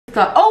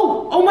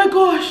Oh my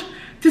gosh,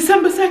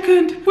 December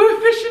 2nd, we're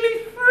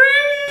officially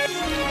free.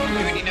 You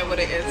already know what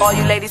it is. All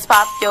you ladies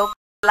pop your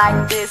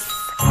like this.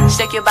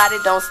 Shake your body,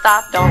 don't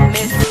stop, don't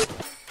miss.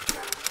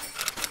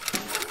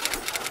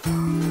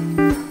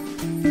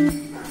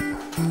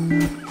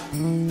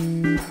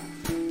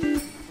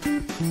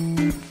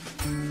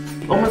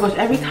 Oh my gosh,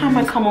 every time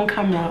I come on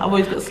camera, I've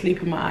always got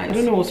sleep in my eyes. I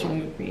don't know what's wrong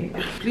with me.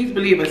 Please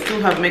believe I still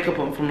have makeup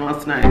on from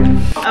last night.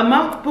 A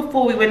month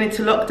before we went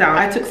into lockdown,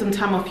 I took some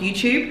time off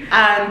YouTube.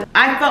 And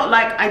I felt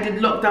like I did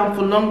lockdown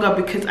for longer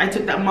because I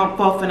took that month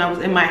off and I was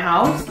in my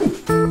house.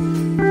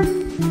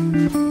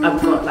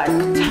 I've got like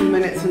 10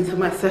 minutes until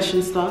my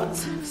session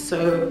starts.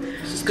 So,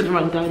 I'm just gonna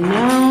run down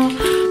now.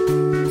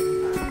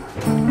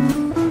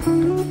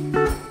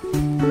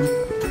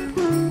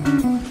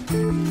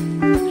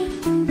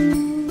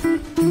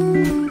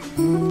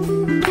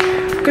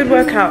 Good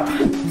workout.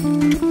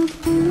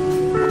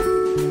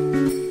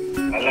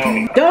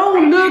 Hello.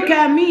 Don't look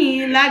at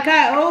me like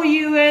I owe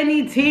you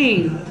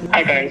anything.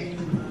 Hi guys. Is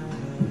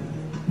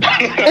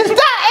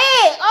that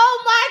it? Oh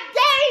my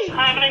days!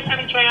 Hi, my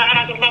name's DREA and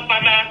I just love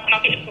my man and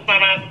I'll get into my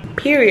man.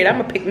 Period.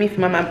 I'ma pick me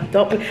for my man. I'm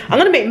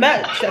gonna make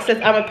merch that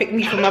says I'ma pick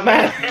me for my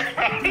man.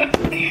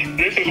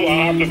 This is what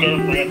I have to go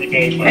through every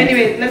day. So.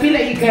 Anyways, let me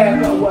let you go.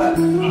 I've got work.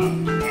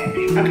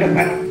 Okay,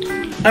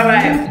 bye.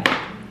 Alright.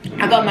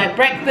 I got my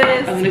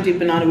breakfast. I'm gonna do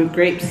banana with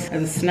grapes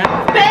as a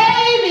snack.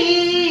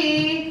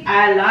 Baby,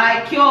 I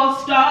like your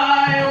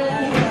style.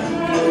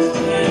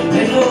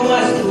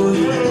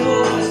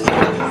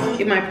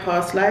 In my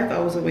past life, I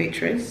was a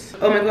waitress.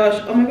 Oh my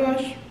gosh, oh my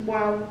gosh.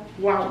 Wow,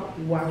 wow,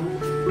 wow.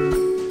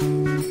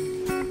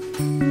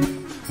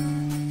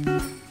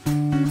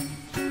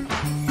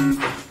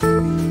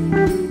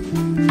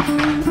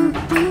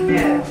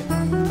 Yeah.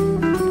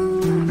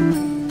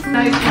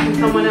 Now you're speaking to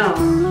someone else.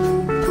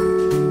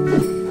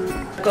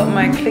 Got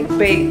my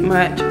clickbait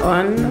merch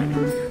on.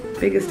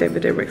 Biggest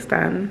David Dobrik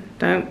stan.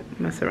 Don't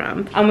mess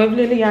around. I'm with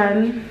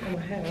Lillian. Oh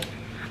hell.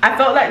 I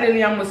felt like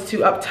Lillian was too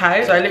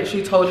uptight, so I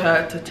literally told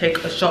her to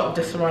take a shot of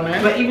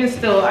Disaronno. But even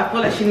still, I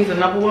feel like she needs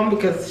another one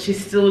because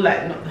she's still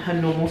like not her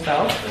normal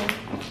self.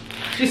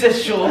 She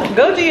says sure.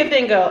 Go do your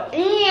thing, girl.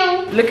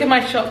 Look at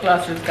my shot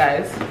glasses,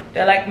 guys.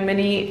 They're like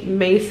mini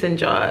mason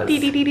jars.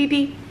 Take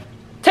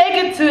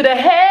it to the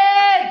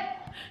head.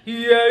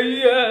 Yeah,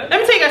 yeah. Let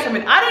me tell you guys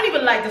something. I don't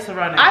even like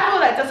Disaronno. I feel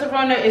like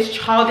Disaronno is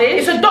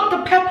childish. It's a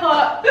Dr.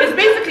 Pepper. It's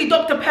basically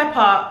Dr.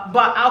 Pepper,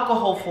 but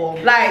alcohol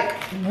form. Like,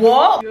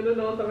 what? You wanna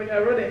know something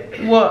ironic?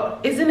 What?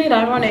 Isn't it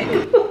ironic?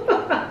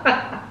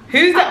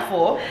 Who's that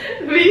for?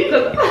 Me.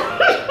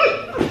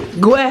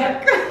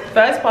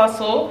 First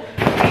parcel,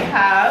 we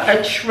have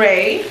a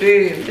tray.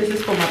 Boom. This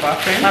is for my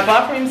bathroom. My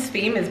bathroom's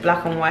theme is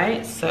black and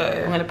white, so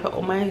I'm gonna put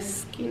all my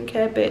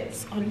skincare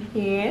bits on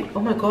here. Oh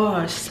my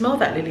gosh, smell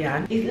that,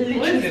 Lillian. It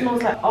literally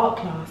smells like art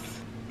class.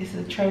 This is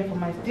a tray for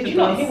my... Did you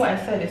not hear what I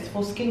said? It's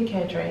for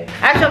skincare tray.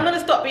 Actually, I'm gonna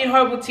stop being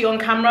horrible to you on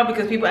camera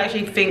because people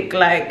actually think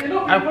like... You're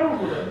not being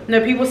horrible though.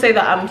 No, people say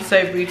that I'm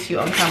so rude to you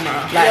on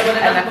camera. Like, yeah, but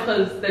that's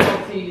because they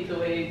don't see the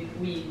way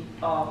we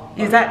are.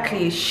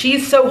 Exactly.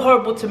 She's so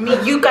horrible to me.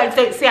 You guys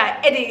don't see I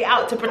edit it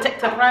out to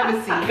protect her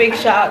privacy. Big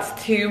shout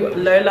outs to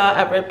Lola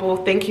at Red Bull.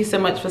 Thank you so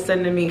much for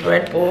sending me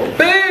Red Bull.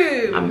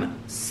 Boom! I'm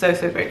so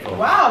grateful.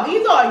 Wow,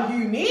 these are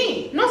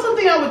unique. Not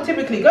something I would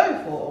typically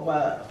go for,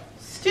 but...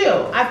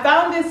 Still, I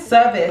found this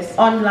service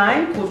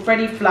online called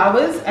Freddie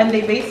Flowers, and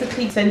they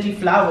basically send you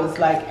flowers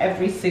like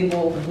every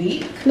single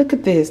week. Look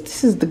at this.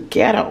 This is the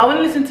ghetto. I want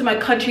to listen to my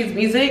country's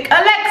music.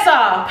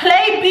 Alexa,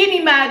 play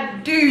Beanie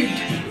Man, dude.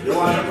 You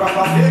want a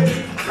proper hit?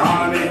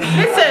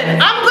 Listen,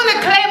 I'm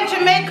gonna claim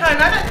Jamaica, and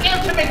I don't care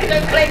if Jamaica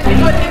don't claim me.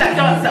 You want to do that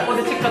dance that all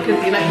the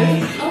TikTokers do like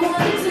this?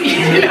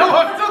 You know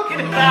what I'm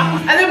talking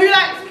about? And they'll be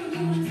like,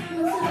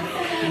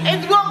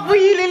 it's what for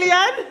you,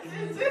 Lillian?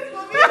 It's this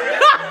for me.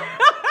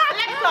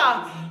 Alexa,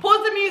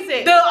 pause the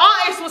music. The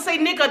artist will say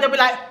nigga, they'll be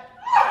like,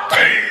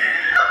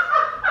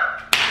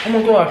 oh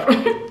my gosh.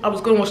 I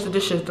was gonna wash the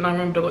dishes, then I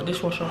remembered I got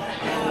dishwasher.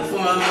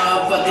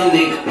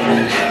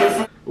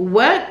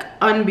 Work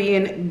on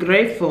being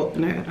grateful.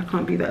 No, I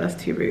can't be that, that's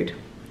too rude.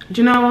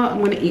 Do you know what? I'm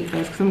gonna eat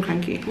first because I'm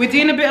cranky. We're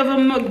doing a bit of a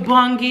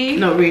mukbangi.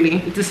 Not really.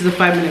 This is a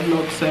 5-minute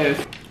vlog, so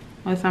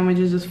my sandwich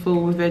is just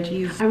full with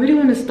veggies. I really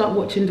want to start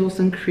watching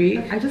Dawson's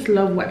Creek. I just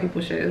love white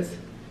people shows.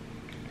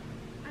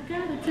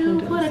 Do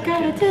what I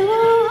gotta do.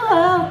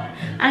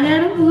 I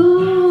gotta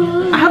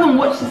move. I haven't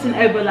watched this in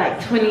over like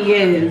 20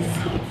 years.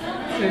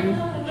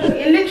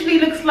 It literally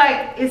looks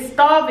like it's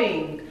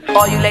starving.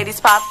 All you ladies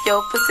pop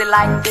your pussy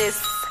like this.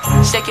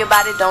 Shake your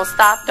body, don't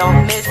stop,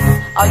 don't miss.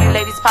 All you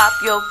ladies pop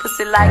your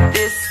pussy like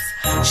this.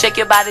 Shake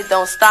your body,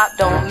 don't stop,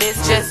 don't miss.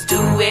 Just do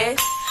it,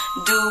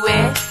 do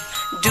it,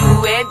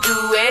 do it,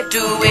 do it,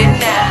 do it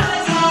now.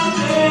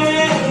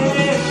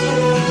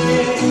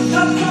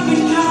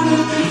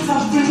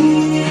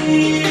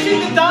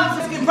 The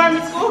dancers in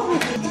primary school.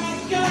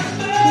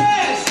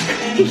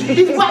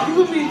 These white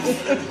people moves.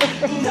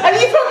 And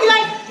he's probably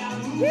like,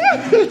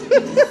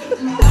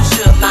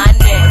 shook my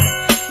neck,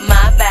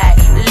 my back,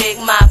 lick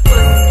my